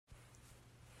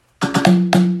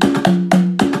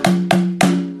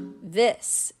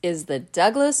This is the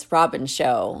Douglas Robbins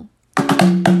Show.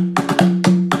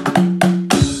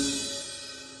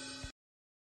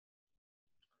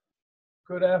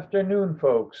 Good afternoon,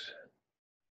 folks.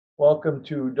 Welcome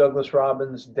to Douglas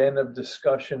Robbins' Den of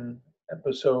Discussion,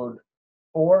 episode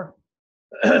 4,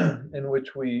 in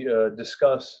which we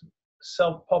discuss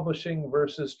self-publishing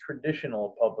versus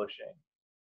traditional publishing.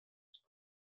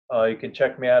 You can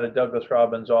check me out at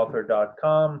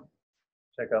douglasrobbinsauthor.com.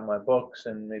 Check out my books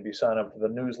and maybe sign up for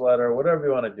the newsletter, whatever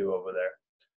you want to do over there.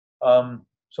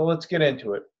 So let's get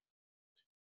into it.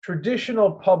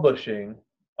 Traditional publishing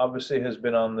obviously has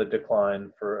been on the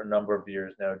decline for a number of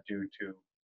years now due to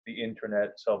the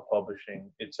internet, self-publishing,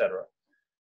 etc.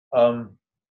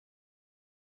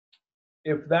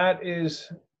 If that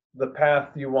is the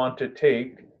path you want to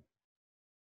take,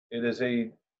 it is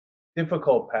a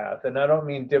difficult path. And I don't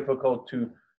mean difficult to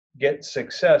get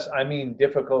success. I mean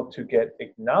difficult to get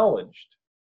acknowledged,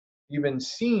 even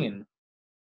seen,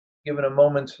 given a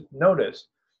moment's notice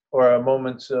or a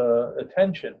moment's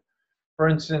attention. For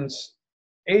instance,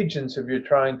 agents, if you're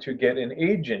trying to get an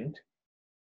agent,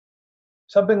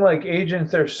 something like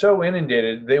agents, they're so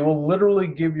inundated, they will literally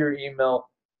give your email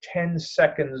 10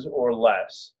 seconds or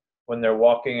less when they're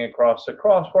walking across the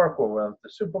crosswalk or at the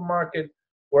supermarket,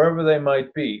 wherever they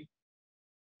might be.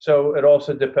 So it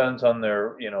also depends on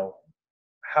their,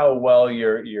 how well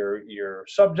your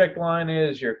subject line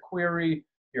is, your query,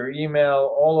 your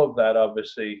email, all of that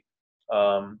obviously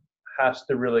has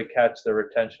to really catch their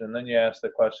attention. And then you ask the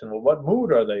question, well, what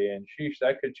mood are they in? Sheesh,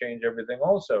 that could change everything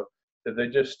also. Did they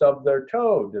just stub their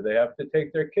toe? Do they have to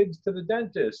take their kids to the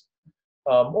dentist?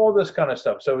 All this kind of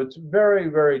stuff. So it's very,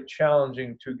 very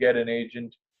challenging to get an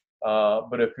agent.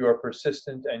 But if you are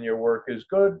persistent and your work is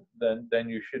good, then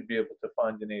you should be able to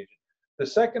find an agent. The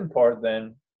second part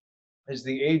then is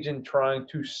the agent trying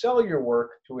to sell your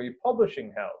work to a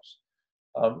publishing house.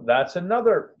 That's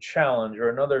another challenge or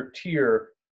another tier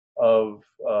of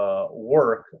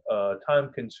work,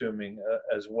 time-consuming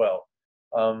as well.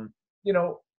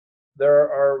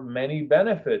 There are many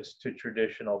benefits to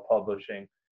traditional publishing.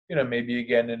 Maybe you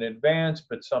get in advance,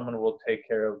 but someone will take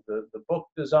care of the book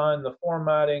design, the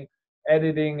formatting,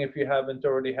 editing if you haven't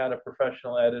already had a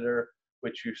professional editor,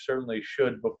 which you certainly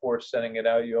should before sending it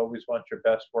out. You always want your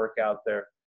best work out there,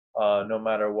 no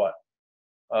matter what.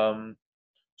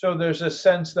 So there's a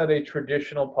sense that a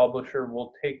traditional publisher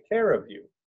will take care of you,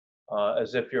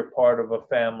 as if you're part of a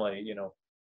family.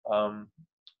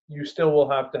 You still will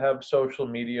have to have social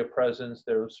media presence.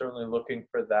 They're certainly looking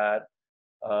for that.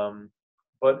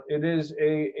 But it is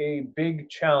a big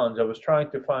challenge. I was trying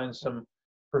to find some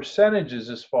percentages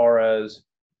as far as,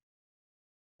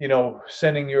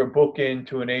 sending your book in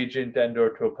to an agent and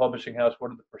or to a publishing house. What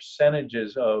are the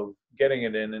percentages of getting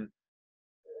it in? And,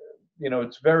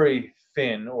 it's very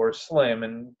thin or slim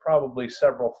and probably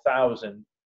several thousand.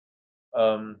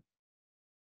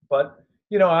 But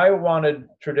I wanted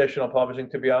traditional publishing.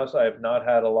 To be honest, I have not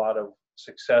had a lot of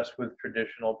success with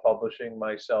traditional publishing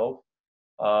myself.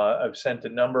 I've sent a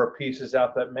number of pieces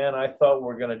out that, man, I thought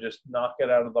we're going to just knock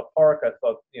it out of the park. I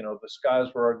thought, the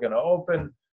skies were going to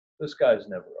open. The skies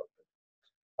never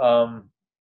open.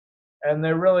 And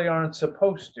they really aren't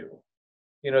supposed to.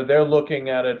 They're looking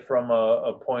at it from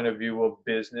a point of view of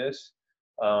business.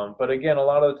 But again, a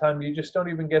lot of the time, you just don't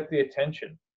even get the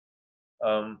attention.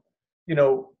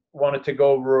 Wanted to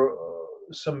go over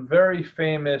some very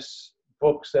famous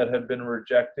books that have been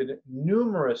rejected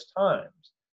numerous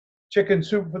times. Chicken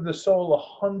Soup for the Soul,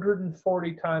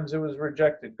 140 times it was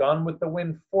rejected. Gone with the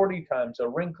Wind, 40 times. A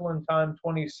Wrinkle in Time,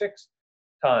 26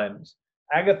 times.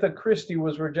 Agatha Christie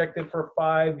was rejected for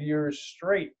 5 years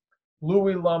straight.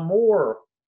 Louis L'Amour,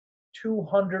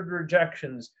 200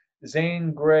 rejections.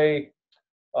 Zane Grey,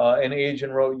 an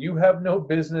agent, wrote, "You have no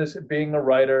business being a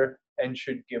writer and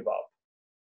should give up."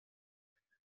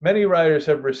 Many writers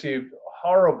have received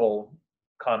horrible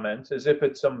comments, as if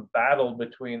it's some battle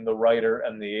between the writer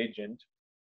and the agent.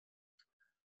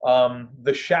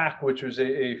 The Shack, which was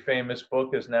a famous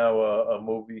book, is now a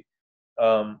movie.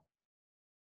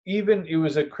 Even it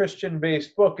was a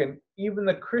Christian-based book, and even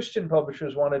the Christian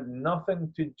publishers wanted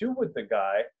nothing to do with the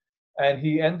guy, and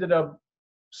he ended up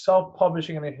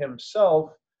self-publishing it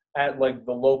himself at like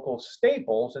the local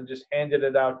Staples and just handed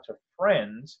it out to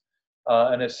friends,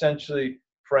 and essentially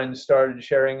friends started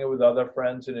sharing it with other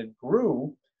friends, and it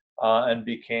grew and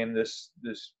became this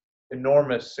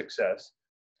enormous success.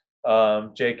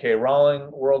 J.K.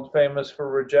 Rowling, world famous for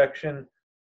rejection.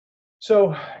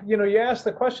 So, you ask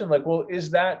the question, like, well, is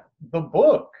that the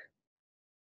book?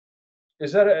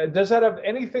 Does that have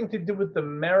anything to do with the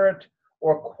merit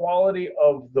or quality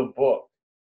of the book?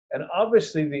 And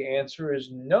obviously the answer is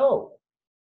no.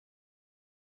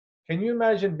 Can you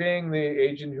imagine being the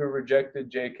agent who rejected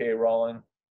J.K. Rowling,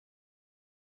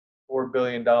 $4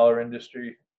 billion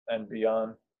industry and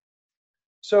beyond?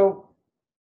 So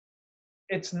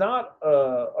it's not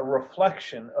a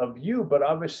reflection of you, but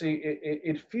obviously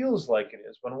it feels like it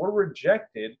is. When we're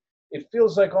rejected, it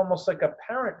feels like almost like a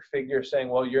parent figure saying,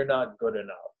 well, you're not good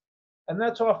enough. And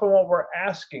that's often what we're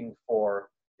asking for,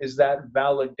 is that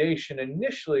validation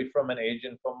initially from an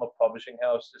agent, from a publishing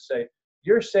house, to say,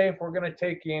 you're safe, we're going to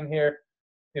take you in here,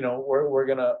 we're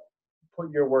going to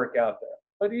put your work out there.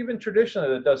 But even traditionally,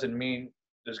 that doesn't mean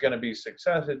there's going to be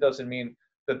success. It doesn't mean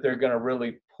that they're going to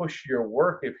really push your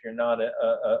work if you're not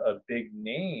a big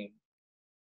name.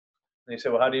 And they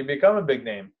say, well, how do you become a big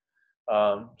name?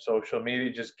 Social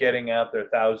media, just getting out there,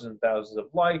 thousands of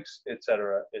likes, et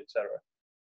cetera, et cetera.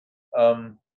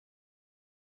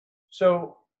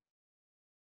 So,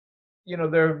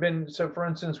 there have been, so for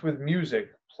instance, with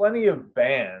music, plenty of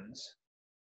bands,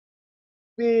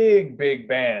 big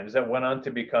bands that went on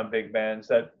to become big bands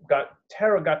that got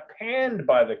panned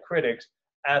by the critics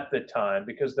at the time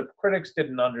because the critics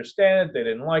didn't understand it, they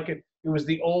didn't like it. It was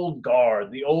the old guard,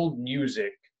 the old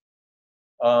music.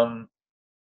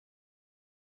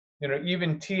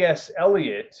 Even T.S.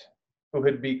 Eliot, who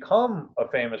had become a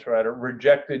famous writer,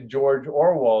 rejected George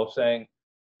Orwell, saying,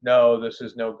 no, this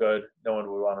is no good. No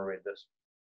one would want to read this.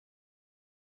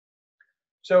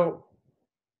 So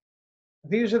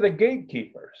these are the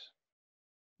gatekeepers,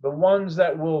 the ones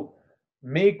that will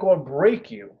make or break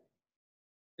you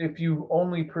if you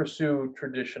only pursue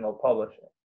traditional publishing.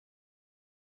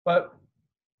 But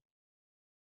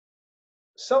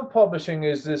self-publishing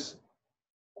is this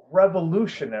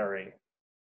revolutionary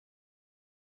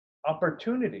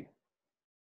opportunity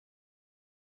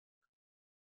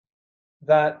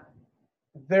that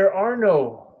there are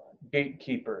no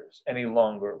gatekeepers any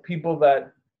longer. People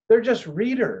that they're just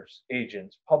readers,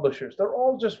 agents, publishers. They're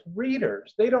all just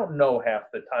readers. They don't know half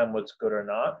the time what's good or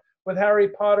not. With Harry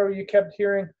Potter, you kept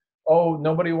hearing, oh,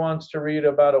 nobody wants to read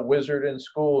about a wizard in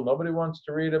school. Nobody wants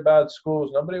to read about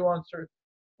schools. Nobody wants to.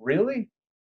 Really?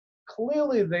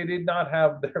 Clearly, they did not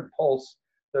have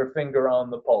their finger on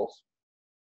the pulse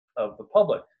of the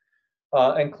public.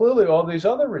 And clearly, all these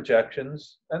other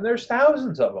rejections, and there's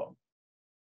thousands of them.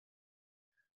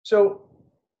 So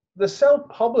the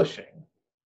self-publishing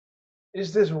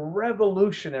is this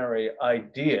revolutionary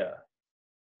idea,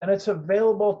 and it's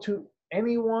available to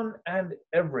anyone and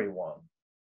everyone.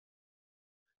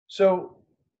 So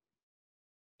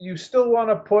you still want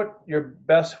to put your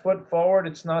best foot forward.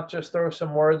 It's not just throw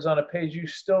some words on a page. You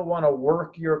still want to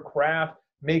work your craft,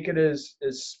 make it as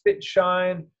spit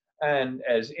shine and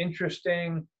as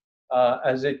interesting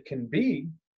as it can be.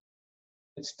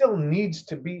 It still needs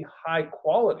to be high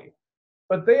quality,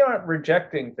 but they aren't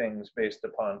rejecting things based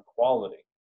upon quality.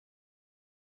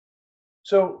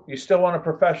 So you still want a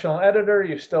professional editor,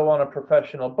 you still want a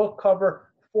professional book cover,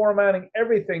 formatting,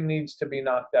 everything needs to be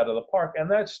knocked out of the park. And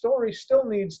that story still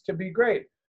needs to be great.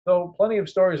 Though plenty of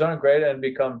stories aren't great and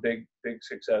become big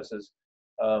successes.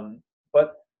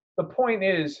 But the point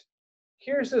is,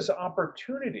 here's this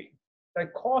opportunity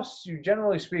that costs you,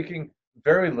 generally speaking,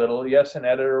 very little. Yes, an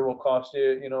editor will cost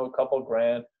you, a couple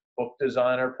grand. Book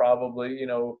designer probably,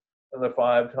 another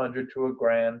 $500 to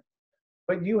 $1,000.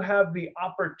 But you have the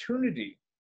opportunity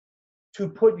to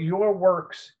put your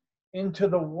works into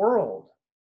the world.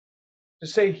 To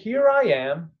say, here I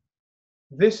am,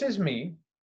 this is me.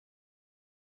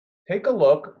 Take a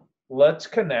look, let's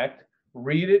connect,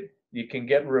 read it, you can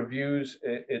get reviews,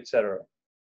 etc.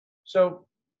 So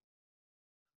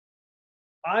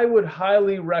I would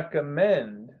highly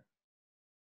recommend,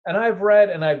 and I've read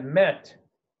and I've met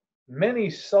many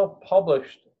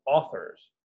self-published authors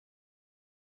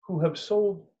who have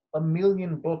sold 1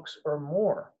 million books or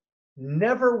more,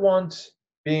 never once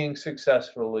being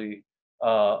successfully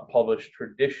published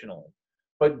traditionally.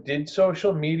 But did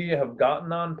social media, have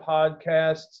gotten on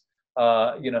podcasts,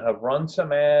 have run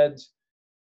some ads,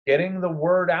 getting the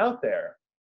word out there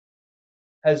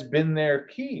has been their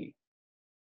key.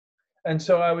 And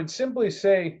so I would simply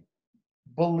say,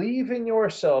 believe in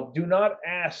yourself. Do not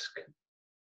ask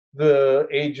the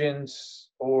agents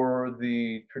or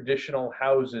the traditional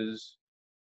houses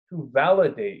to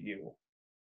validate you.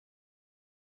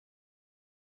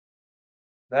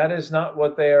 That is not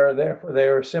what they are there for. They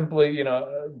are simply,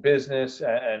 business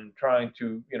and trying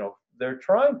to, they're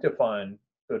trying to find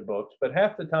good books, but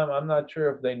half the time I'm not sure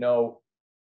if they know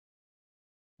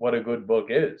what a good book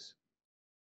is.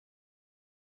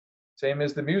 Same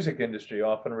as the music industry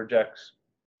often rejects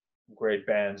great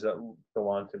bands that go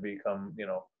on to become,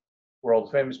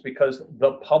 world famous because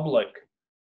the public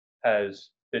has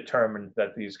determined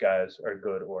that these guys are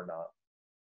good or not.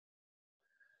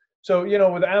 So,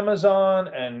 with Amazon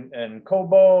and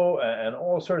Kobo and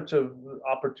all sorts of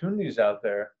opportunities out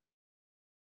there,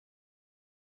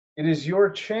 it is your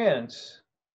chance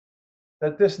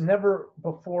that this never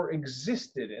before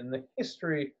existed in the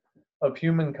history of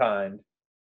humankind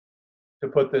to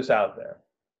put this out there.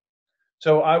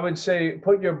 So I would say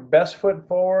put your best foot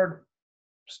forward,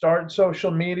 start social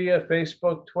media,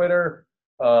 Facebook, Twitter,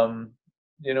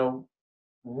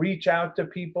 reach out to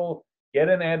people, get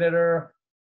an editor,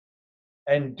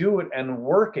 and do it and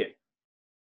work it.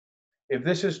 If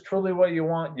this is truly what you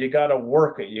want, you got to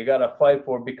work it. You got to fight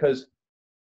for it because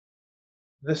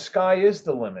the sky is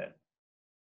the limit.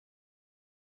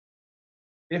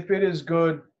 If it is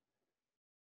good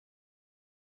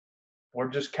or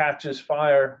just catches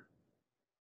fire,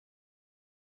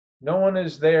 no one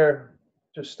is there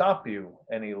to stop you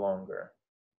any longer.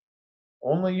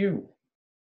 Only you.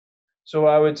 So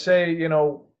I would say,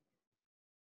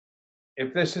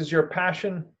 if this is your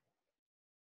passion,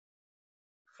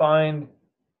 find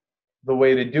the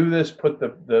way to do this. Put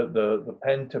the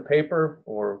pen to paper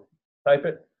or type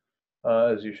it,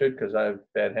 as you should, because I have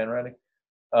bad handwriting.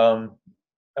 And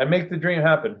make the dream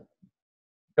happen.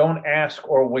 Don't ask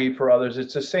or wait for others.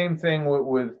 It's the same thing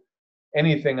with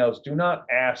anything else. Do not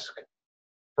ask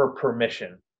for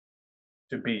permission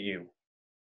to be you.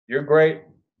 You're great.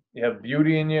 You have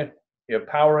beauty in you. You have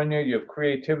power in you. You have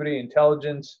creativity,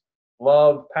 intelligence,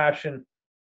 love, passion.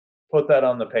 Put that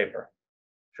on the paper.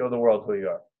 Show the world who you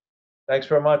are. Thanks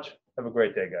very much. Have a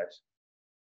great day, guys.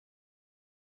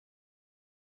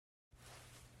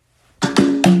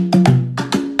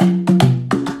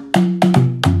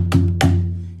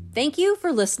 Thank you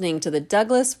for listening to The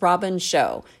Douglas Robbins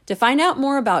Show. To find out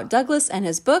more about Douglas and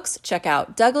his books, check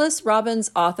out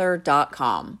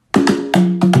douglasrobbinsauthor.com.